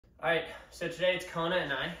All right, so today it's Kona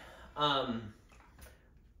and I.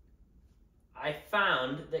 I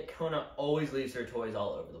found that Kona always leaves her toys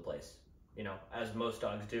all over the place. You know, as most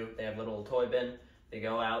dogs do. They have a little toy bin. They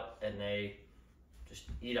go out and they just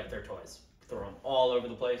eat up their toys. Throw them all over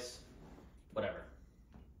the place. Whatever.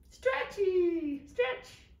 Stretchy! Stretch!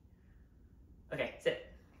 Okay, sit.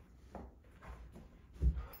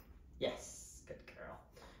 Yes, good girl.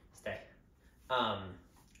 Stay.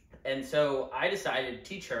 And so I decided to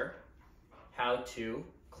teach her how to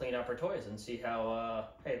clean up her toys and see how,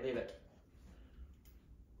 hey, leave it.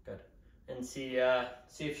 Good. And see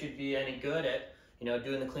if she'd be any good at, you know,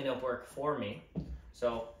 doing the cleanup work for me.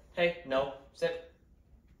 So, hey, no, sit.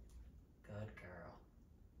 Good girl.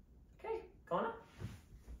 Okay, Kona.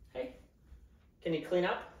 Hey, can you clean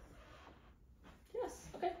up? Yes,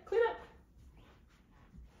 okay, clean up.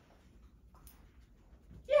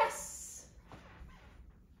 Yes.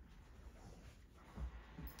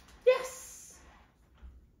 Yes.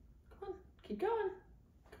 Come on, keep going.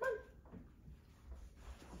 Come on.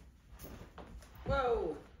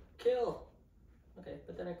 Whoa, kill. Okay,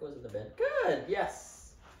 but then it goes in the bin. Good,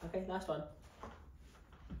 yes. Okay, last one.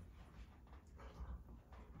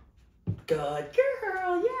 Good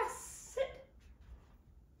girl, yes. Sit.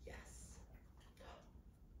 Yes.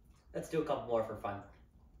 Let's do a couple more for fun.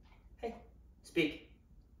 Hey, speak.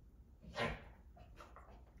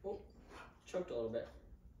 Oh, choked a little bit.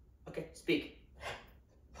 Okay, speak.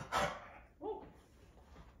 Oh,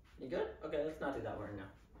 you good? Okay, let's not do that word now.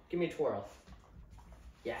 Give me a twirl.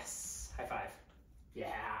 Yes, high five.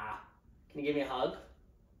 Yeah. Can you give me a hug?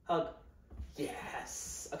 Hug.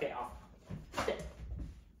 Yes. Okay, off. Sit.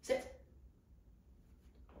 Sit.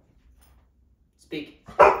 Speak.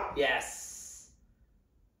 Yes.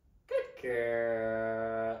 Good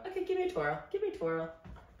girl. Okay, give me a twirl. Give me a twirl.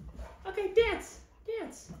 Okay, dance.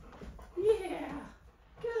 Dance. Yeah.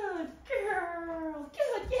 Good girl.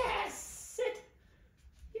 Good. Yes. Sit.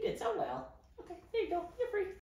 You did so well. Okay, there you go. You're free.